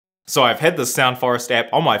So I've had the SoundForest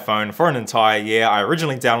app on my phone for an entire year. I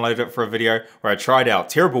originally downloaded it for a video where I tried out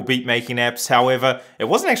terrible beat making apps. However, it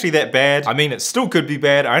wasn't actually that bad. I mean, it still could be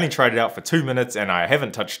bad. I only tried it out for 2 minutes and I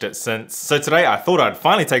haven't touched it since. So today I thought I'd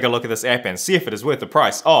finally take a look at this app and see if it is worth the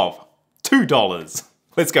price of $2.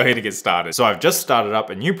 Let's go ahead and get started. So I've just started up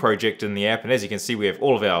a new project in the app, and as you can see we have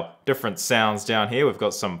all of our different sounds down here. We've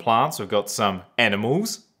got some plants, we've got some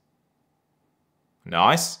animals.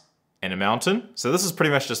 Nice. And a mountain. So this is pretty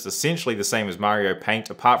much just essentially the same as Mario Paint,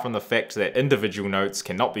 apart from the fact that individual notes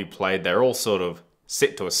cannot be played. They're all sort of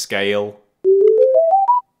set to a scale.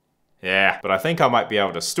 Yeah, but I think I might be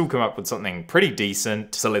able to still come up with something pretty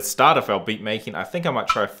decent. So let's start off our beat making. I think I might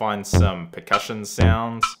try to find some percussion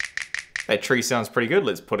sounds. That tree sounds pretty good.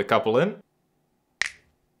 Let's put a couple in.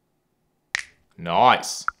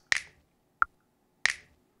 Nice.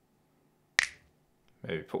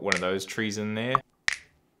 Maybe put one of those trees in there.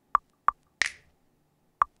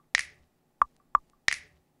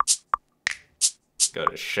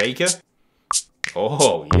 Got a shaker.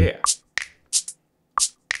 Oh, yeah.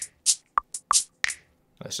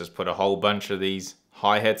 Let's just put a whole bunch of these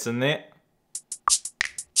hi-hats in there.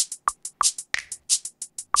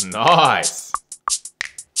 Nice.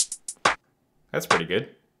 That's pretty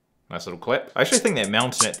good. Nice little clap. I actually think that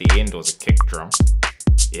mountain at the end was a kick drum.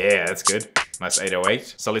 Yeah, that's good. Nice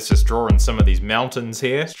 808. So let's just draw in some of these mountains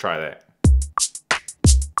here. Let's try that.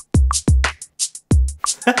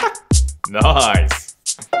 Nice.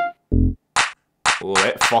 Oh,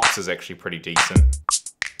 that fox is actually pretty decent.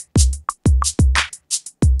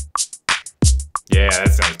 Yeah,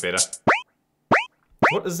 that sounds better.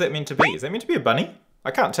 What is that meant to be? Is that meant to be a bunny?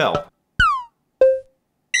 I can't tell.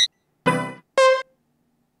 Let's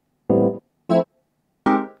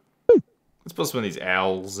put some of these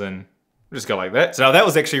owls in. We'll just go like that. So now that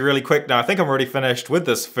was actually really quick. Now I think I'm already finished with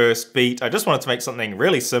this first beat. I just wanted to make something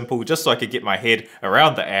really simple just so I could get my head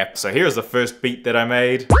around the app. So here's the first beat that I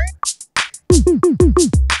made.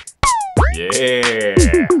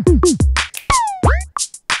 Yeah.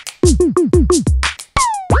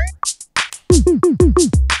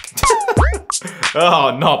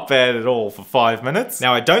 Oh, not bad at all for 5 minutes.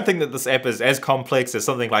 Now, I don't think that this app is as complex as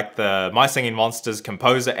something like the My Singing Monsters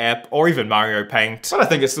Composer app or even Mario Paint, but I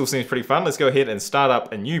think it still seems pretty fun. Let's go ahead and start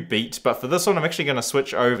up a new beat, but for this one, I'm actually going to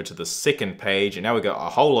switch over to the second page, and now we've got a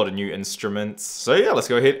whole lot of new instruments. So yeah, let's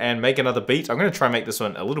go ahead and make another beat. I'm going to try and make this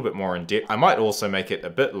one a little bit more in depth. I might also make it a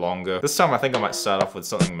bit longer. This time, I think I might start off with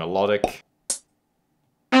something melodic.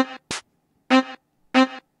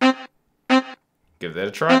 Give that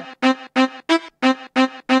a try.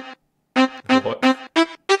 What?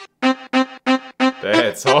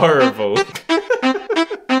 That's horrible.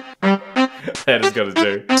 That is gonna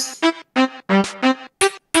do.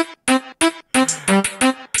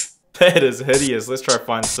 That is hideous. Let's try to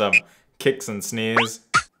find some kicks and snares.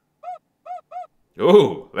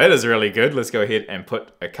 Ooh, that is really good. Let's go ahead and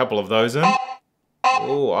put a couple of those in.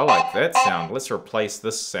 Ooh, I like that sound. Let's replace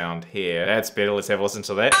this sound here. That's better. Let's have a listen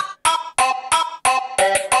to that.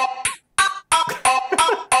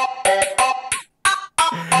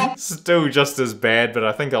 Still just as bad, but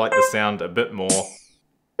I think I like the sound a bit more.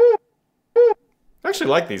 I actually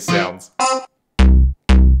like these sounds.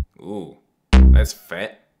 Ooh, that's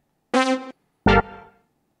fat.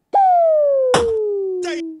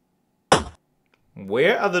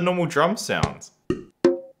 Where are the normal drum sounds?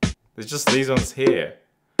 There's just these ones here.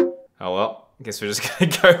 Oh well, I guess we're just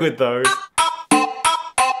gonna go with those.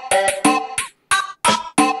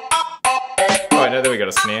 Oh, no, there we got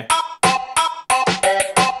a snare.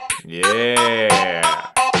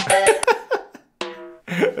 Yeah.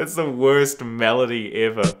 That's the worst melody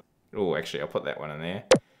ever. Oh, actually, I'll put that one in there.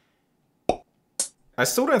 I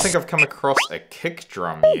still don't think I've come across a kick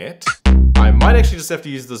drum yet. I might actually just have to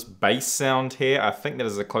use this bass sound here. I think that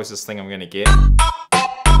is the closest thing I'm going to get.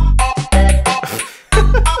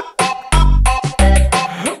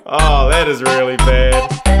 Oh, that is really bad.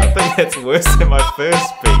 I think that's worse than my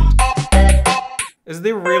first beat. Is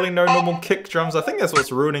there really no normal kick drums? I think that's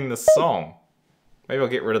what's ruining the song. Maybe I'll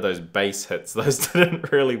get rid of those bass hits. Those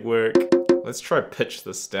didn't really work. Let's try pitch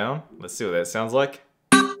this down. Let's see what that sounds like.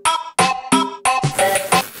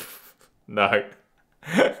 No.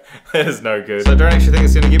 That is no good. So I don't actually think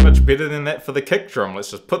it's going to get much better than that for the kick drum.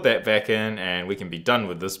 Let's just put that back in and we can be done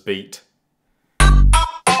with this beat.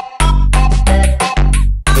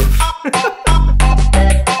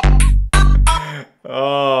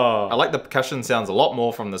 Oh, I like the percussion sounds a lot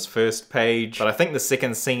more from this first page, but I think the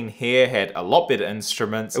second scene here had a lot better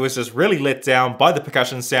instruments. It was just really let down by the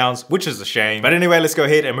percussion sounds, which is a shame. But anyway, let's go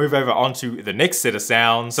ahead and move over onto the next set of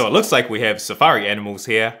sounds. So it looks like we have safari animals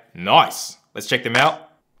here. Nice. Let's check them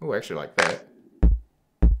out. Oh, actually like that.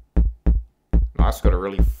 Nice, got a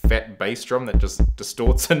really fat bass drum that just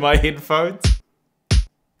distorts in my headphones.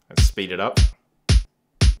 Let's speed it up.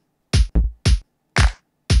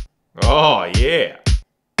 Oh, yeah.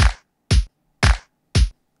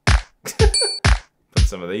 Put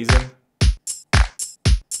some of these in.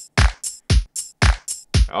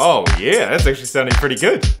 Oh, yeah, that's actually sounding pretty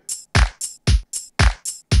good.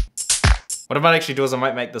 What I might actually do is I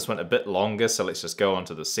might make this one a bit longer, so let's just go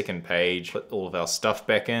onto the second page, put all of our stuff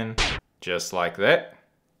back in, just like that.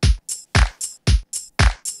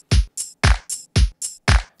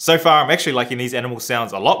 So far, I'm actually liking these animal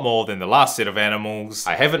sounds a lot more than the last set of animals.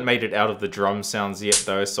 I haven't made it out of the drum sounds yet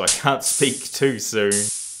though, so I can't speak too soon.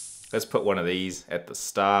 Let's put one of these at the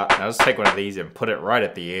start. Now let's take one of these and put it right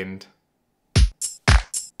at the end.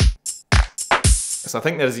 So I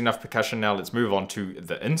think that is enough percussion now. Let's move on to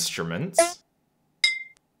the instruments.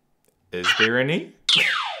 Is there any?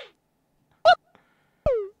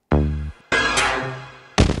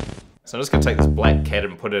 So I'm just going to take this black cat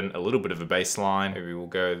and put in a little bit of a bass line. Maybe we'll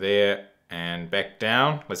go there and back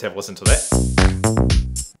down. Let's have a listen to that.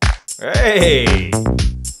 Hey!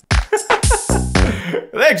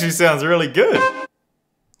 That actually sounds really good.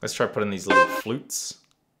 Let's try putting these little flutes.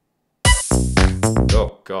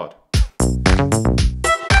 Oh god.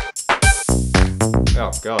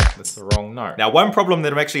 Oh god, that's the wrong note. Now one problem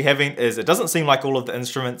that I'm actually having is it doesn't seem like all of the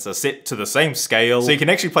instruments are set to the same scale. So you can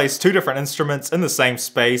actually place two different instruments in the same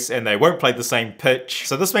space and they won't play the same pitch.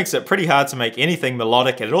 So this makes it pretty hard to make anything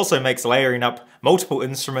melodic, and it also makes layering up multiple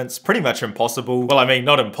instruments pretty much impossible. Well, I mean,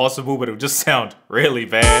 not impossible, but it'll just sound really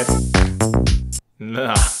bad.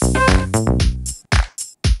 Nah.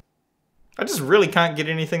 I just really can't get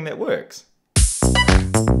anything that works.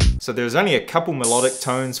 So there's only a couple melodic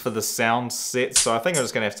tones for the sound set, so I think I'm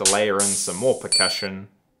just going to have to layer in some more percussion.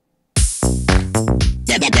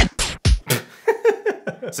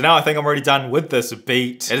 So now I think I'm already done with this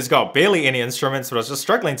beat. It has got barely any instruments, but I was just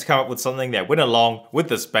struggling to come up with something that went along with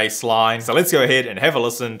this bass line. So let's go ahead and have a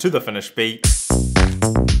listen to the finished beat.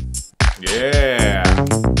 Yeah!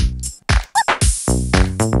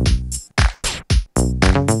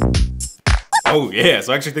 Oh yeah,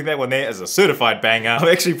 so I actually think that one there is a certified banger. I'm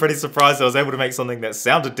actually pretty surprised I was able to make something that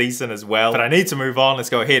sounded decent as well. But I need to move on. Let's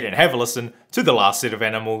go ahead and have a listen to the last set of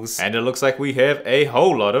animals. And it looks like we have a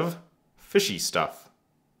whole lot of fishy stuff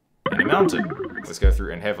in a mountain. Let's go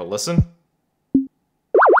through and have a listen.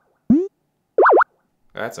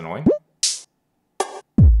 That's annoying.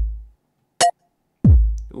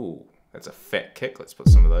 Ooh, that's a fat kick. Let's put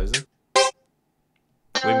some of those in.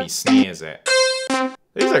 Where me snares at?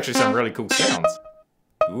 These actually some really cool sounds.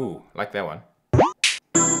 Ooh, like that one.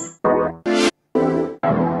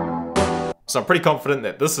 So I'm pretty confident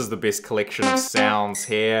that this is the best collection of sounds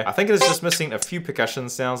here. I think it is just missing a few percussion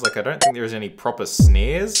sounds, like I don't think there's any proper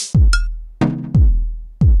snares.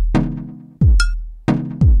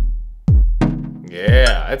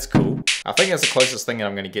 Yeah, that's cool. I think that's the closest thing that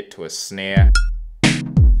I'm going to get to a snare. Yeah,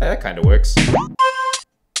 that kind of works.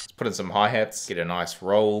 Let's put in some hi-hats, get a nice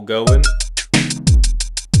roll going.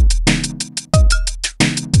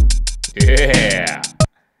 Yeah,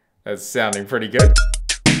 that's sounding pretty good.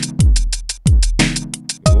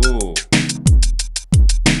 Ooh.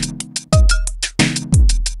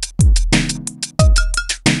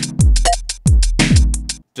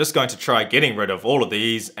 Just going to try getting rid of all of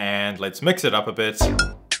these and let's mix it up a bit.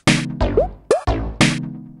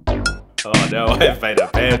 Oh no, I've made a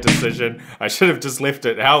bad decision. I should have just left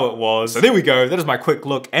it how it was. So there we go, that is my quick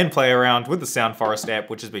look and play around with the SoundForest app,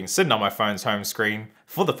 which has been sitting on my phone's home screen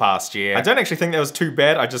for the past year. I don't actually think that was too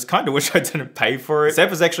bad, I just kinda wish I didn't pay for it. This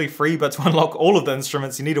app is actually free, but to unlock all of the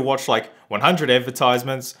instruments, you need to watch like 100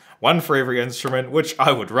 advertisements, one for every instrument, which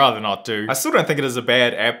I would rather not do. I still don't think it is a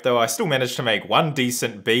bad app though, I still managed to make one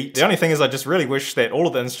decent beat. The only thing is I just really wish that all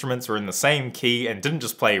of the instruments were in the same key and didn't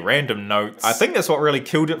just play random notes. I think that's what really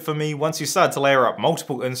killed it for me. Once you started to layer up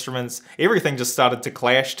multiple instruments, everything just started to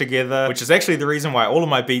clash together, which is actually the reason why all of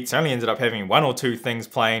my beats only ended up having one or two things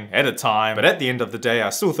playing at a time. But at the end of the day, I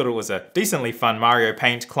still thought it was a decently fun Mario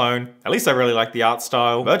Paint clone. At least I really like the art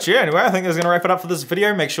style. But yeah, anyway, I think that's gonna wrap it up for this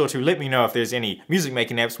video. Make sure to let me know if there's any music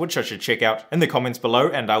making apps which I should check out in the comments below,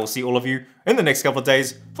 and I will see all of you in the next couple of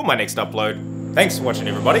days for my next upload. Thanks for watching,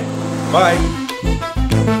 everybody. Bye.